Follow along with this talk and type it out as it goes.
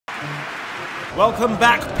Welcome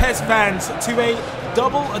back, PES fans, to a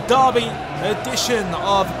double derby edition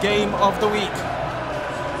of Game of the Week.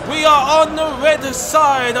 We are on the red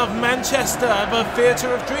side of Manchester, the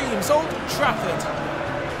Theatre of Dreams, Old Trafford.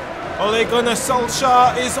 Ole Gunnar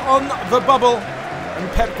Solskjaer is on the bubble, and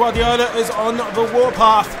Pep Guardiola is on the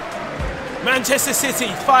warpath. Manchester City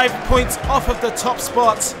 5 points off of the top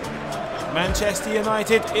spot. Manchester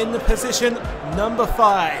United in the position number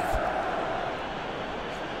 5.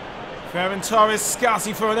 Ferran Torres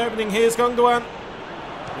scouting for an opening. Here's Gundogan.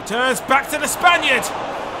 Returns back to the Spaniard.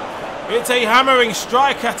 It's a hammering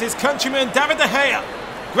strike at his countryman David De Gea.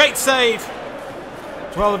 Great save.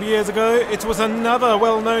 12 years ago, it was another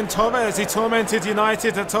well-known Torres who tormented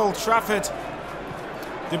United at Old Trafford.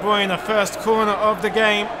 De Bruyne, first corner of the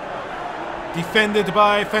game. Defended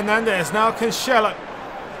by Fernandes. Now Cancelo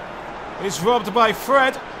is robbed by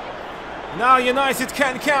Fred. Now United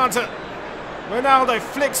can counter. Ronaldo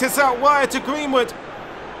flicks it out wide to Greenwood.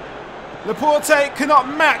 Laporte cannot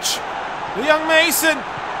match. The young Mason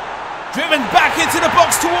driven back into the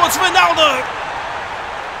box towards Ronaldo.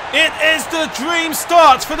 It is the dream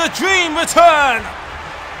start for the dream return.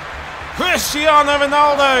 Cristiano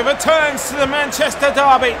Ronaldo returns to the Manchester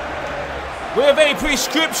derby with a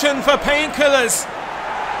prescription for painkillers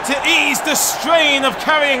to ease the strain of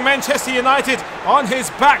carrying Manchester United on his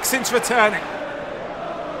back since returning.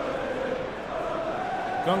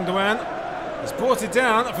 Gundogan has brought it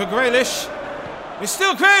down for Grealish. It's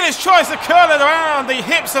still Grealish, tries to curl it around the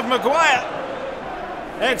hips of Maguire.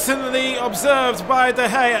 Excellently observed by De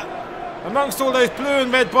Gea amongst all those blue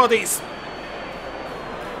and red bodies.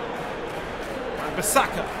 And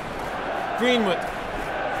Bissaka, Greenwood.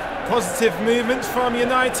 Positive movement from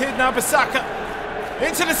United. Now Bissaka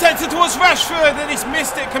into the centre towards Rashford, and he's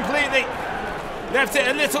missed it completely. Left it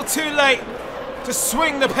a little too late to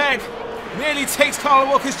swing the peg. Nearly takes Kyle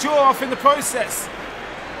Walker's jaw off in the process.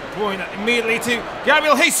 Bruyne immediately to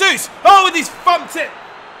Gabriel Jesus. Oh, and he's thumped it.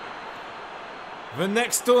 The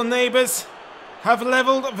next door neighbours have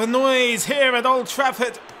levelled the noise here at Old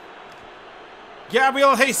Trafford.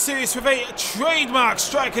 Gabriel Jesus with a trademark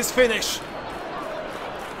striker's finish.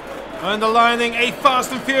 Underlining a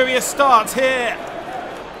fast and furious start here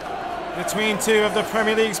between two of the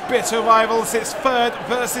Premier League's bitter rivals. It's 3rd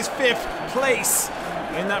versus 5th place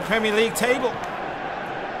in that Premier League table.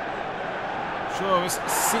 Shaw has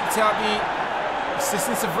seeked out the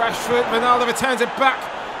assistance of Rashford. Ronaldo returns it back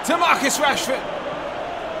to Marcus Rashford.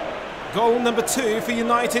 Goal number 2 for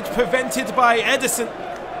United, prevented by Ederson.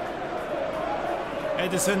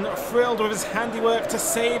 Ederson thrilled with his handiwork, to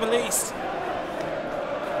say the least.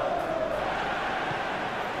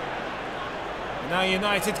 Now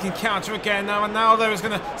United can counter again. Now Ronaldo is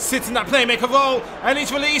going to sit in that playmaker role, and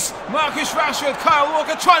he's released Marcus Rashford. Kyle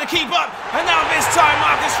Walker trying to keep up, and now this time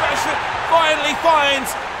Marcus Rashford finally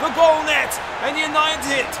finds the goal net, and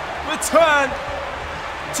United return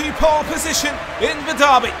to pole position in the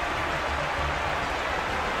derby.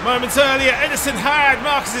 Moments earlier, Ederson had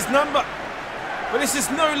Marcus's number, but this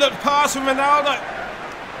is no look pass from Ronaldo.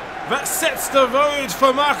 That sets the road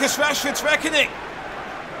for Marcus Rashford's reckoning.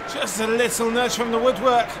 Just a little nudge from the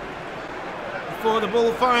woodwork before the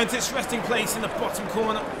ball finds its resting place in the bottom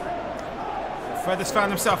corner. Fred has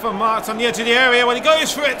found himself unmarked on the edge of the area when he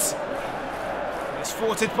goes for it. It's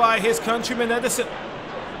thwarted by his countryman Ederson.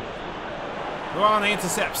 Varane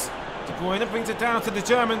intercepts. De Bruyne brings it down to the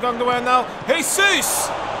German. Gundogan now. Jesus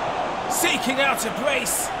seeking out a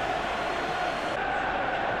brace.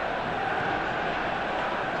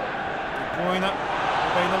 De Bruyne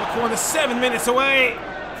available the corner, 7 minutes away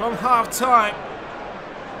from half-time.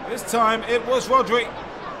 This time it was Rodri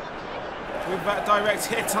with that direct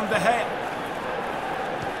hit on De Gea.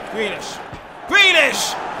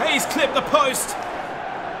 Grealish! He's clipped the post.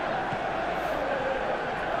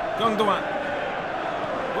 Gundogan.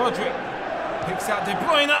 Rodri picks out De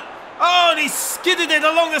Bruyne. Oh, and he skidded it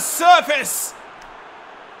along the surface.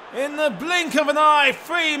 In the blink of an eye,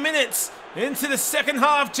 3 minutes into the second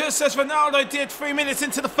half, just as Ronaldo did 3 minutes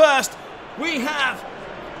into the first. We have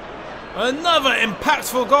another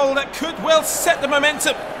impactful goal that could well set the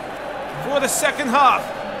momentum for the second half.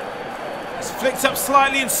 It's flicked up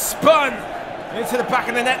slightly and spun into the back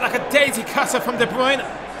of the net like a daisy cutter from De Bruyne.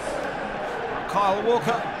 Kyle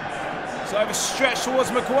Walker is overstretched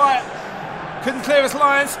towards Maguire. Couldn't clear his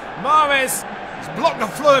lines. Mahrez has blocked the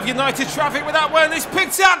flow of United traffic with that one. He's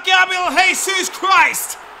picked out Gabriel Jesus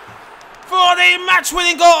Christ for the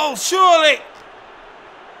match-winning goal, surely.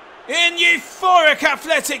 In euphoric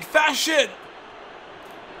athletic fashion.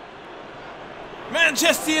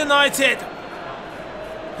 Manchester United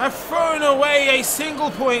have thrown away a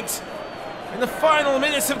single point in the final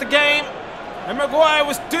minutes of the game And Maguire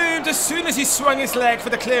was doomed as soon as he swung his leg for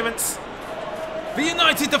the clearance. The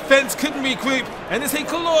United defence couldn't regroup, and it's a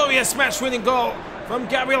glorious match-winning goal from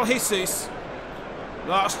Gabriel Jesus.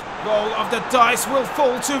 Last roll of the dice will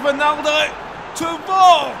fall to Ronaldo. To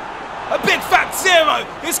roll! A big fat 0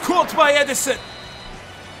 is caught by Edison.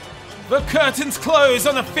 The curtains close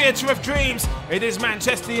on a theatre of dreams. It is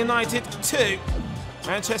Manchester United 2,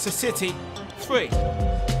 Manchester City 3.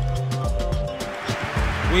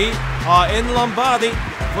 We are in Lombardy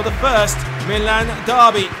for the first Milan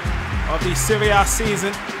derby of the Serie A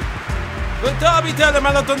season. The Derby della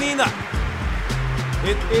Madonnina.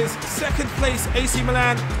 It is second place AC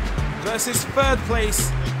Milan versus third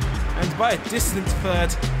place, and by a distant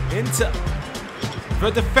third, Inter. The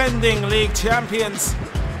defending league champions.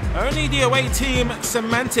 Only the away team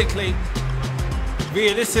semantically.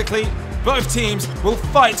 Realistically, both teams will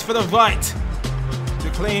fight for the right to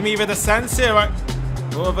claim either the San Siro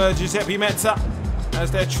or the Giuseppe Meazza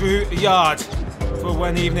as their true yard for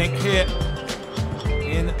one evening here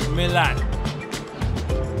in Milan.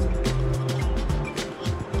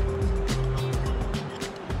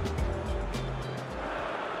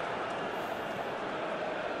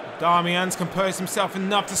 Darmian's composed himself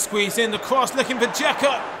enough to squeeze in the cross, looking for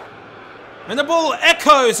Dzeko. And the ball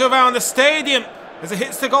echoes around the stadium as it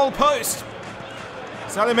hits the goal post.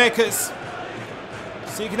 Salamakers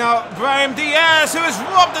seeking out Brahim Diaz, who has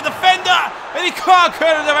robbed the defender, and he can't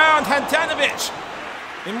curl it around Handanovic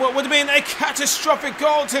in what would have been a catastrophic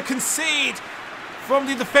goal to concede from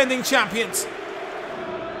the defending champions.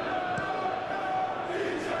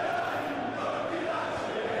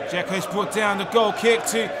 Dzeko's brought down the goal kick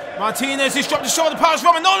to Martinez, who's dropped the shoulder pass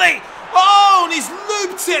from Romagnoli. Oh, and he's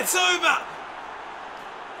looped it over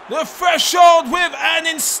the threshold with an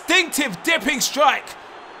instinctive dipping strike.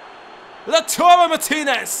 Lautaro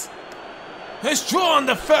Martinez has drawn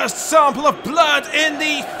the first sample of blood in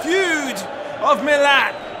the feud of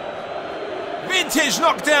Milan. Vintage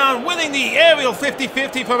knockdown, winning the aerial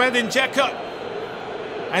 50-50 from Edin Dzeko.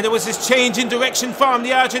 And it was his change in direction from the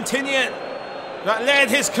Argentinian that led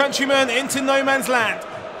his countrymen into no man's land.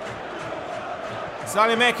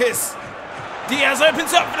 Salamakers. Diaz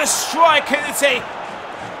opens up for the strike, and it's a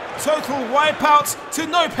total wipeout to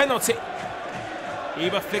no penalty.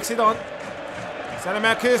 Iber flicks it on.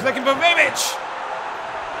 Salamakers looking for Rebic.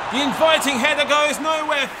 The inviting header goes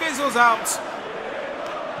nowhere, fizzles out.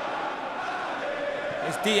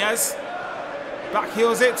 It's Diaz.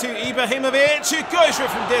 Backheels it to Ibrahimovic, who goes for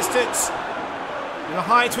it from distance. And the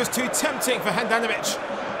height was too tempting for Handanovic.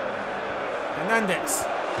 Hernandez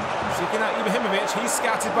seeking out Ibrahimovic. He's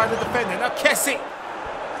scouted by the defender. Now Kessie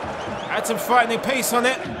had some frightening pace on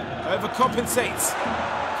it. Overcompensates.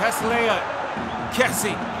 Castelleo.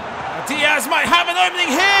 Kessie. Diaz might have an opening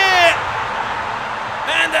here.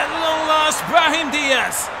 And at long last, Brahim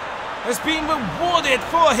Diaz has been rewarded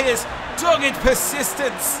for his dogged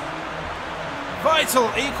persistence. Vital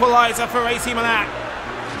equaliser for AC Milan.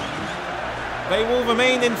 They will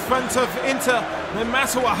remain in front of Inter no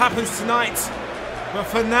matter what happens tonight. But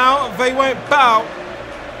for now, they won't bow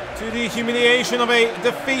to the humiliation of a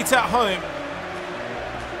defeat at home.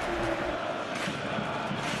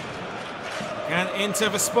 Can Inter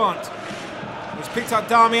respond? It's picked up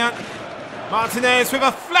Darmian. Martinez with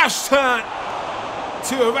a flash turn.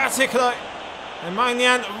 Too erratic though. And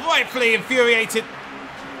Magnan rightfully infuriated.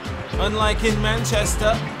 Unlike in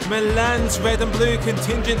Manchester, Milan's red and blue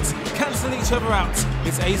contingents cancel each other out.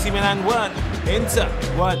 It's AC Milan 1, Inter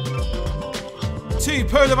 1. Two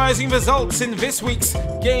polarising results in this week's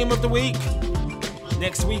Game of the Week.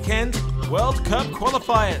 Next weekend, World Cup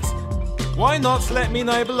qualifiers. Why not let me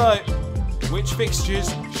know below which fixtures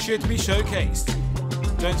should be showcased?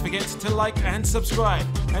 Don't forget to like and subscribe,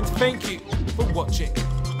 and thank you for watching.